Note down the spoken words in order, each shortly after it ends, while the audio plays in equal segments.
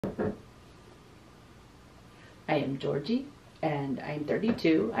I am Georgie, and I'm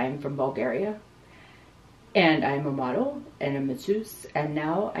 32. I am from Bulgaria, and I'm a model and a masseuse, and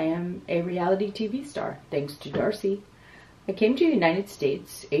now I am a reality TV star, thanks to Darcey. I came to the United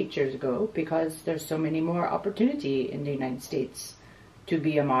States 8 years ago because there's so many more opportunity in the United States to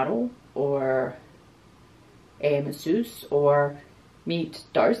be a model or a masseuse or meet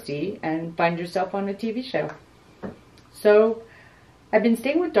Darcey and find yourself on a TV show. So I've been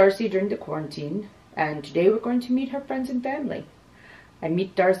staying with Darcey during the quarantine, and today we're going to meet her friends and family. I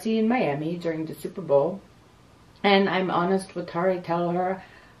meet Darcey in Miami during the Super Bowl, and I'm honest with her. I tell her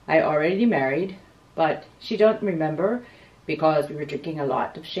I already married, but she don't remember because we were drinking a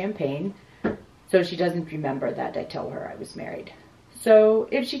lot of champagne, so she doesn't remember that I tell her I was married. So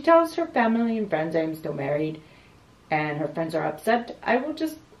if she tells her family and friends I'm still married and her friends are upset, I will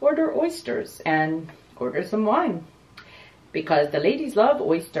just order oysters and order some wine, because the ladies love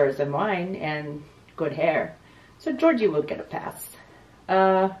oysters and wine and good hair. So Georgie will get a pass.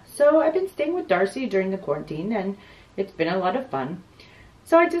 So I've been staying with Darcey during the quarantine, and it's been a lot of fun.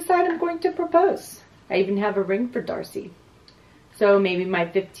 So I decided I'm going to propose. I even have a ring for Darcey. So maybe my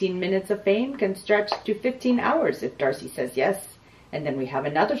 15 minutes of fame can stretch to 15 hours if Darcey says yes. And then we have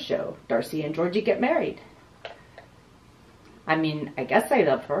another show. Darcey and Georgie get married. I mean, I guess I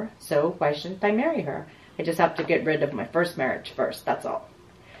love her, so why shouldn't I marry her? I just have to get rid of my first marriage first, that's all.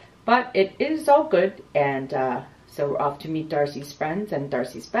 But it is all good, and so we're off to meet Darcey's friends and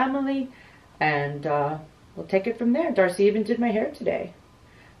Darcey's family, and we'll take it from there. Darcey even did my hair today.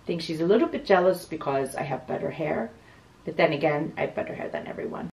 I think she's a little bit jealous because I have better hair, but then again, I have better hair than everyone.